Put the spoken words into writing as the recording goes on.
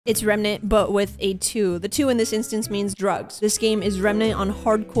It's Remnant, but with a 2. The 2 in this instance means drugs. This game is Remnant on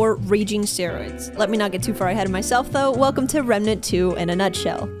hardcore raging steroids. Let me not get too far ahead of myself though. Welcome to Remnant 2 in a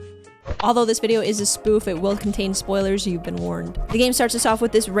nutshell. Although this video is a spoof, it will contain spoilers, you've been warned. The game starts us off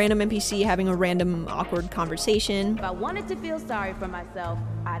with this random NPC having a random awkward conversation. If I wanted to feel sorry for myself,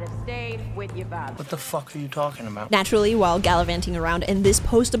 I'd have stayed with your father. What the fuck are you talking about? Naturally, while gallivanting around in this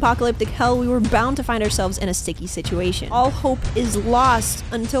post-apocalyptic hell, we were bound to find ourselves in a sticky situation. All hope is lost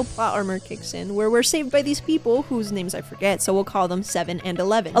until plot armor kicks in, where we're saved by these people whose names I forget, so we'll call them 7 and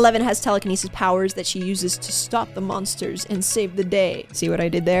 11. 11 has telekinesis powers that she uses to stop the monsters and save the day. See what I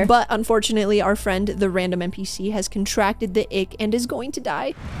did there? But unfortunately, our friend, the random NPC, has contracted the ick and is going to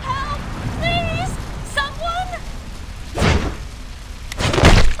die. Help! Please! Someone!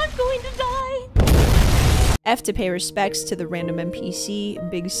 I'm going to die! F to pay respects to the random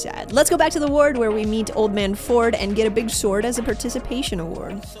NPC, big sad. Let's go back to the ward where we meet Old Man Ford and get a big sword as a participation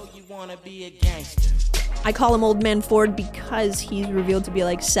award. So you wanna be a gangster? I call him Old Man Ford because he's revealed to be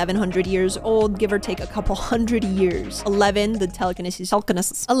like 700 years old, give or take a couple hundred years. 11, the telekinesis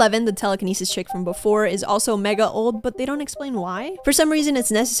chick from before, is also mega old, but they don't explain why. For some reason,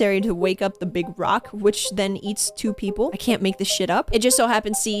 it's necessary to wake up the big rock, which then eats 2 people. I can't make this shit up. It just so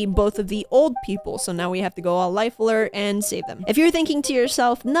happens to see both of the old people, so now we have to go all life alert and save them. If you're thinking to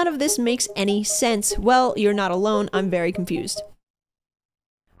yourself, none of this makes any sense, well, you're not alone. I'm very confused.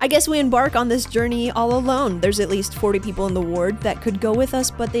 I guess we embark on this journey all alone. There's at least 40 people in the ward that could go with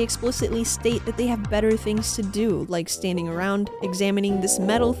us, but they explicitly state that they have better things to do, like standing around, examining this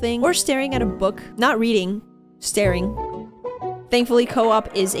metal thing, or staring at a book. Not reading, staring. Thankfully,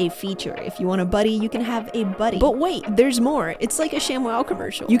 co-op is a feature. If you want a buddy, you can have a buddy. But wait, there's more. It's like a ShamWow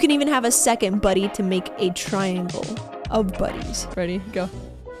commercial. You can even have a second buddy to make a triangle of buddies. Ready? Go.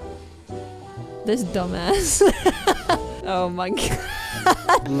 This dumbass. Oh my god.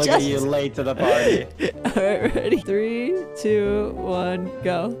 Look at you late to the party. Alright, ready? 3, 2, 1,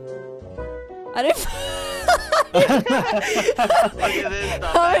 go. I didn't.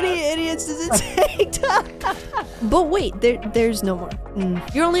 How many idiots does it take? But wait, there's no more.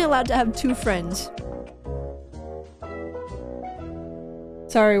 You're only allowed to have 2 friends.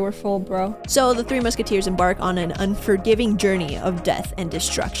 Sorry, we're full, bro. So the 3 musketeers embark on an unforgiving journey of death and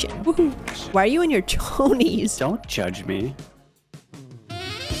destruction. Woohoo. Why are you in your chonies? Don't judge me.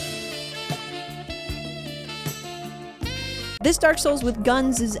 This Dark Souls with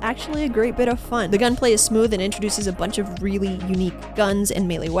guns is actually a great bit of fun. The gunplay is smooth and introduces a bunch of really unique guns and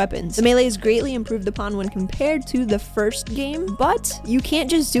melee weapons. The melee is greatly improved upon when compared to the first game, but you can't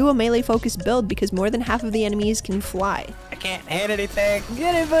just do a melee focused build because more than half of the enemies can fly. I can't hit anything.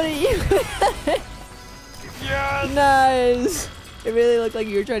 Get it, buddy! Yes! Nice! It really looked like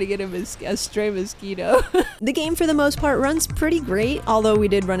you were trying to get him a stray mosquito. The game for the most part runs pretty great, although we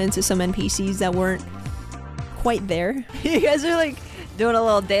did run into some NPCs that weren't quite there. You guys are like doing a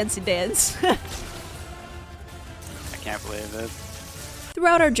little dancey dance. I can't believe it.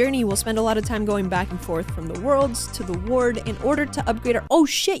 Throughout our journey, we'll spend a lot of time going back and forth from the worlds to the ward in order to upgrade our— oh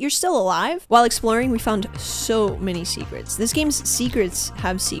shit, you're still alive? While exploring, we found so many secrets. This game's secrets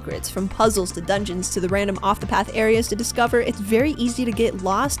have secrets, from puzzles to dungeons to the random off-the-path areas to discover. It's very easy to get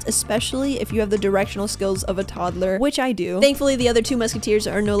lost, especially if you have the directional skills of a toddler, which I do. Thankfully, the other 2 musketeers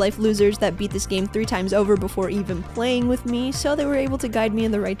are no-life losers that beat this game 3 times over before even playing with me, so they were able to guide me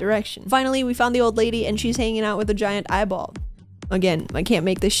in the right direction. Finally, we found the old lady and she's hanging out with a giant eyeball. Again, I can't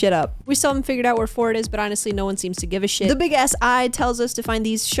make this shit up. We still haven't figured out where Ford is, but honestly, no one seems to give a shit. The big ass eye tells us to find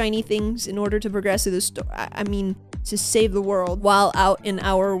these shiny things in order to progress through the story. I mean, to save the world. While out in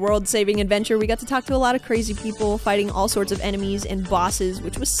our world-saving adventure, we got to talk to a lot of crazy people, fighting all sorts of enemies and bosses,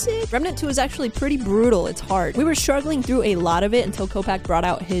 which was sick. Remnant 2 is actually pretty brutal. It's hard. We were struggling through a lot of it until Kopak brought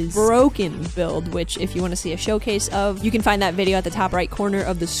out his broken build, which if you want to see a showcase of, you can find that video at the top right corner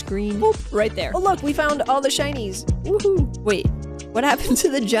of the screen. Boop, right there. Oh look, we found all the shinies. Woohoo. Wait. What happened to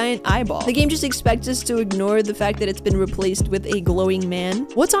the giant eyeball? The game just expects us to ignore the fact that it's been replaced with a glowing man.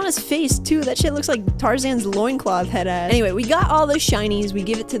 What's on his face, too? That shit looks like Tarzan's loincloth head ass. Anyway, we got all the shinies, we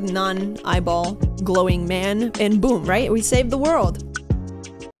give it to the non-eyeball glowing man, and boom, right? We saved the world.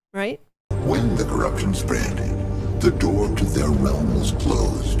 Right? When the corruption spread, the door to their realm was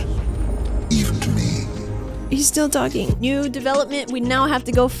closed. Even to me. He's still talking. New development, we now have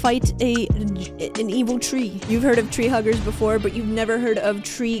to go fight an evil tree. You've heard of tree huggers before, but you've never heard of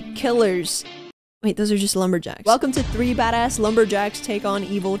tree killers. Wait, those are just lumberjacks. Welcome to 3 badass lumberjacks take on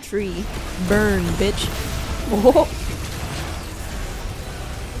evil tree. Burn, bitch. Oh.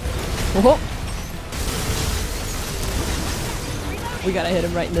 Oh. We gotta hit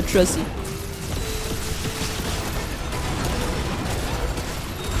him right in the trussy.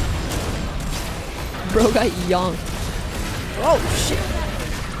 Bro got yonked. Oh, shit.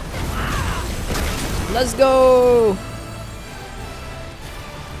 Let's go.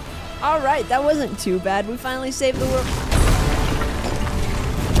 Alright, that wasn't too bad. We finally saved the world.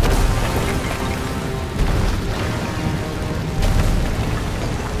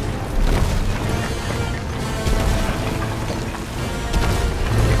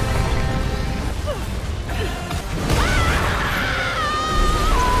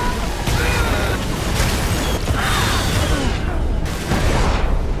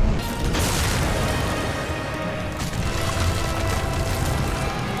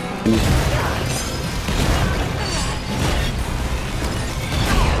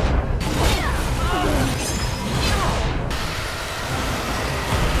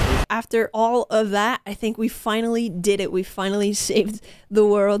 After all of that, I think we finally did it. We finally saved the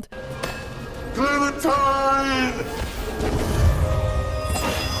world. Clementine!